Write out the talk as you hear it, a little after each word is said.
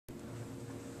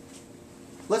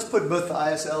let's put both the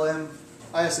IS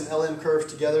and LM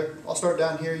curves together. I'll start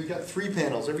down here. You got 3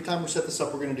 panels. Every time we set this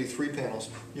up, we're going to do 3 panels.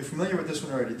 You're familiar with this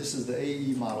one already. This is the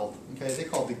AE model. Okay, they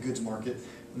call it the goods market,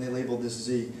 and they labeled this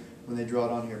Z when they draw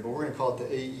it on here. But we're going to call it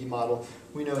the AE model.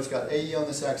 We know it's got AE on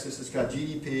this axis. It's got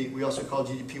GDP. We also call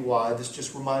GDP Y. This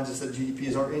just reminds us that GDP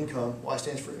is our income. Y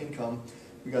stands for income.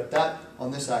 We got that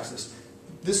on this axis.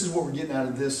 This is what we're getting out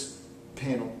of this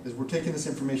panel, is we're taking this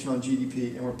information on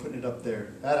GDP and we're putting it up there.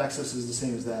 That axis is the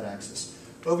same as that axis.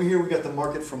 Over here we got the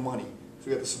market for money. So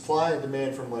we got the supply and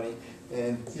demand for money,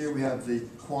 and here we have the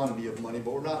quantity of money,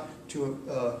 but we're not too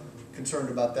concerned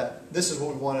about that. This is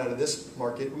what we want out of this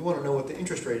market. We want to know what the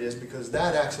interest rate is because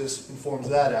that axis informs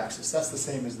that axis. That's the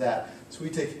same as that. So we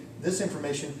take this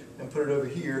information and put it over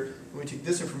here, and we take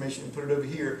this information and put it over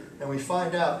here, and we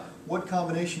find out what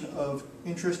combination of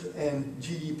interest and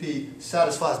GDP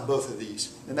satisfies both of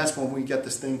these. And that's when we get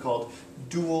this thing called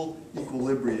dual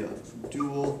equilibria.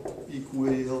 Dual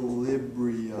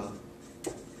equilibria.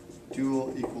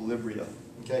 Dual equilibria.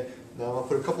 Okay? Now I'm going to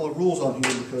put a couple of rules on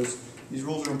here because these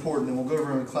rules are important, and we'll go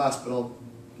over them in class, but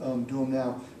I'll do them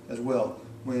now as well.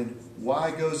 When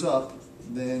Y goes up,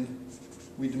 then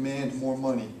we demand more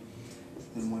money.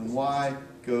 And when Y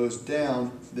goes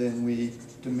down, then we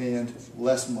demand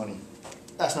less money.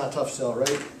 That's not a tough sell,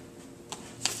 right?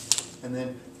 And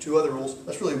then 2 other rules.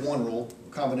 That's really one rule,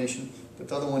 combination. But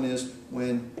the other one is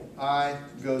when I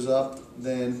goes up,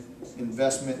 then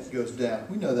investment goes down.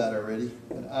 We know that already.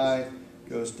 When I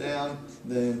goes down,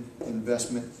 then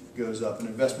investment goes up. And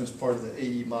investment is part of the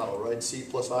AE model, right? C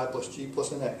plus I plus G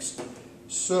plus an X.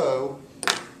 So,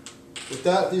 with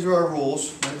that, these are our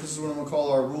rules. Right? This is what I'm going to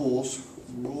call our rules.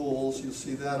 Rules, you'll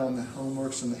see that on the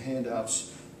homeworks and the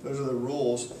handouts. Those are the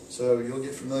rules, so you'll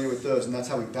get familiar with those, and that's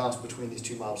how we bounce between these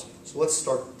 2 models. So let's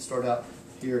start out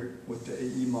here with the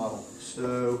AE model.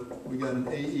 So we got an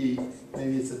AE,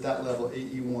 maybe it's at that level,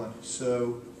 AE1.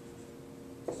 So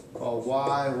call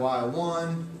Y,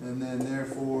 Y1, and then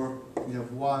therefore we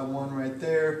have Y1 right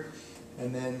there,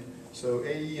 and then so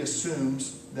AE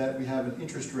assumes that we have an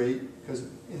interest rate, because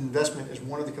investment is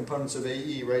one of the components of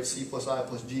AE, right? C plus I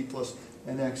plus G plus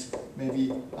NX,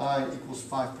 maybe I equals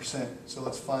 5%. So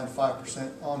let's find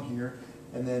 5% on here,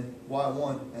 and then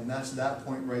Y1, and that's that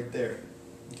point right there.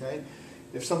 Okay?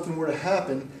 If something were to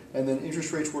happen, and then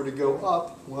interest rates were to go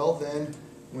up, well then,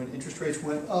 when interest rates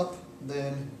went up,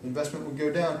 then investment would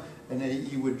go down, and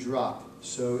AE would drop.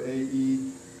 So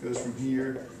AE goes from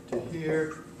here to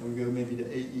here, and we go maybe to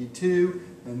AE2,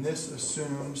 and this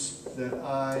assumes that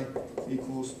I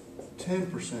equals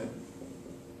 10%.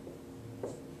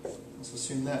 Let's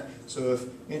assume that. So if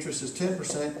interest is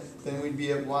 10%, then we'd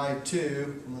be at Y2,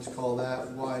 and let's call that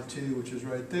Y2, which is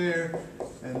right there,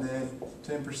 and then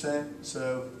 10%,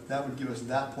 so that would give us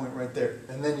that point right there.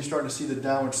 And then you're starting to see the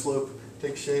downward slope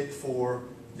take shape for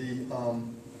the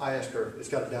IS curve. It's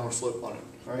got a downward slope on it.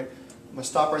 All right? I'm going to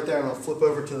stop right there, and I'll flip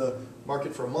over to the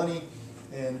market for money,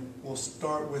 and we'll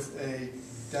start with a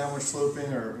downward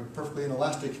sloping or perfectly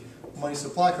inelastic money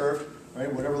supply curve. Right,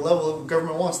 whatever level the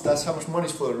government wants, that's how much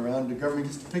money's floating around. The government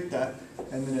gets to pick that,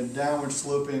 and then a downward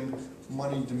sloping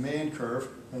money demand curve.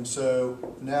 And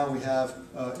so now we have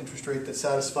interest rate that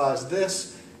satisfies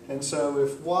this. And so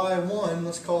if Y1,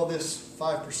 let's call this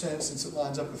 5% since it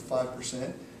lines up with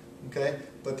 5%. Okay,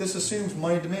 but this assumes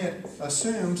money demand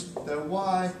assumes that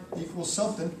Y equals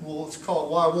something. Well, let's call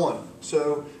it Y1.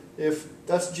 So if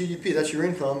that's GDP, that's your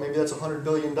income, maybe that's $100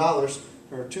 billion.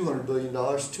 Or $200 billion,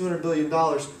 $200 billion,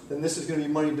 then this is going to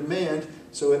be money demand.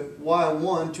 So at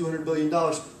Y1, $200 billion,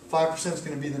 5% is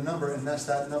going to be the number, and that's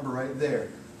that number right there.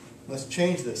 Let's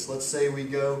change this. Let's say we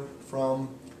go from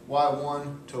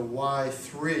Y1 to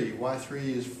Y3.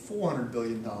 Y3 is $400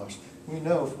 billion. We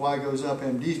know if Y goes up,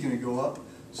 MD is going to go up.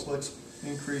 So let's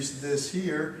increase this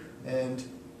here, and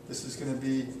this is going to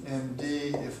be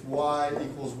MD. If Y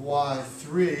equals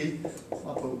Y3,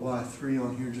 I'll put Y3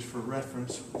 on here just for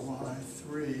reference,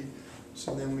 Y3.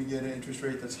 So then we get an interest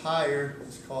rate that's higher.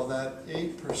 Let's call that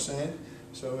 8%.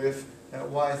 So if at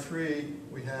Y3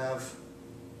 we have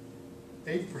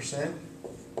 8%,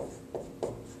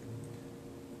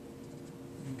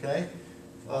 okay?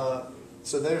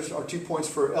 So there's our 2 points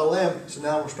for LM. So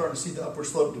now we're starting to see the upward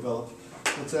slope develop.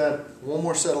 Let's add one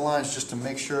more set of lines just to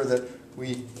make sure that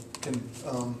we can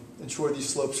ensure these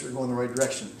slopes are going the right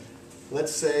direction.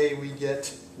 Let's say we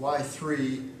get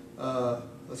Y3,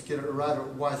 let's get it arrive at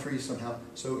Y3 somehow.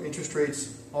 So interest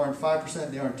rates aren't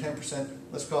 5%, they aren't 10%.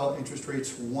 Let's call interest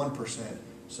rates 1%.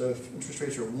 So if interest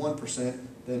rates are 1%,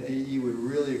 then AE would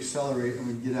really accelerate, and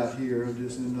we'd get out here. I'll do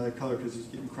this in another color because it's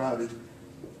getting crowded.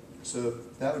 So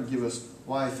that would give us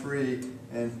Y3,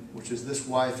 and which is this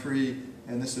Y3,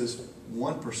 and this is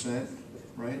 1%,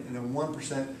 right? And at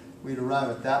 1%, we'd arrive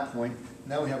at that point.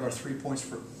 Now we have our 3 points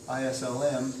for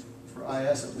ISLM, for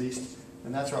IS at least,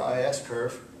 and that's our IS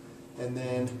curve. And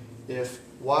then if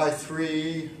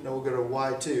Y3, no, we'll go to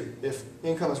Y2. If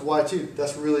income is Y2,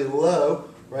 that's really low,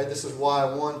 right? This is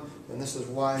Y1, and this is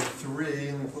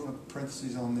Y3. Let me put my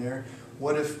parentheses on there.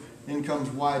 What if income's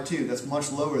Y2? That's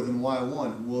much lower than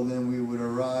Y1. Well, then we would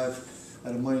arrive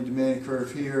at a money demand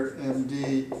curve here,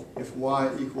 MD. If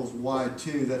Y equals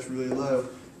Y2, that's really low,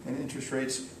 and interest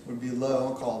rates would be low.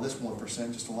 I'll call this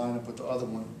 1% just to line up with the other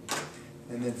one.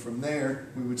 And then from there,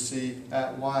 we would see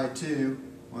at Y2,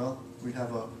 well, we'd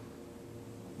have a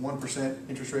 1%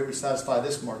 interest rate would satisfy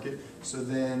this market. So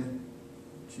then,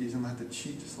 geez, I'm going to have to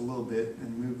cheat just a little bit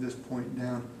and move this point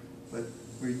down. But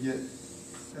we get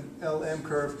an LM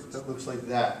curve that looks like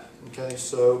that. Okay,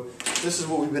 so this is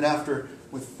what we've been after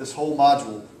with this whole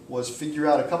module, was figure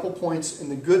out a couple points in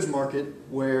the goods market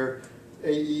where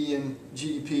AE and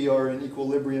GDP are in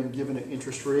equilibrium given an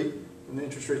interest rate, and the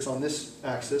interest rate's on this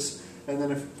axis. And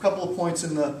then a couple of points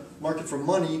in the market for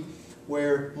money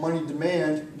where money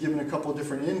demand, given a couple of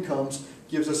different incomes,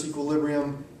 gives us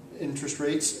equilibrium interest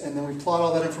rates. And then we plot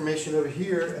all that information over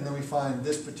here, and then we find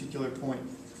this particular point.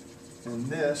 And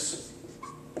this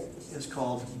is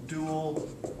called dual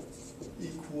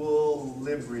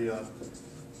equilibria.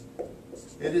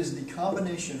 It is the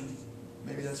combination,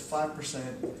 maybe that's 5%,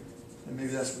 and maybe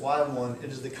that's Y1.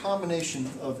 It is the combination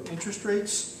of interest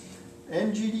rates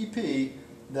and GDP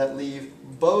that leave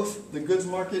both the goods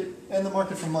market and the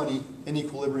market for money in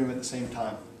equilibrium at the same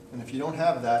time. And if you don't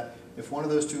have that, if one of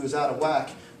those two is out of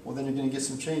whack, well, then you're going to get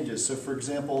some changes. So for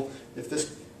example, if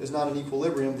this is not in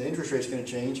equilibrium, the interest rate's going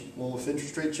to change. Well, if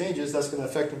interest rate changes, that's going to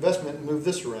affect investment and move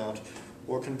this around.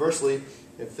 Or conversely,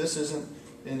 if this isn't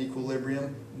in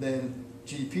equilibrium, then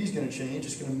GDP is going to change.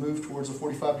 It's going to move towards the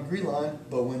 45-degree line.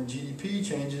 But when GDP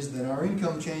changes, then our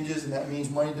income changes, and that means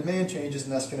money demand changes,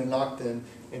 and that's going to knock the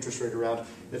interest rate around.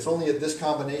 It's only at this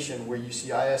combination where you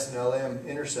see IS and LM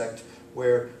intersect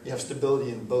where you have stability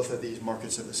in both of these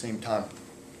markets at the same time.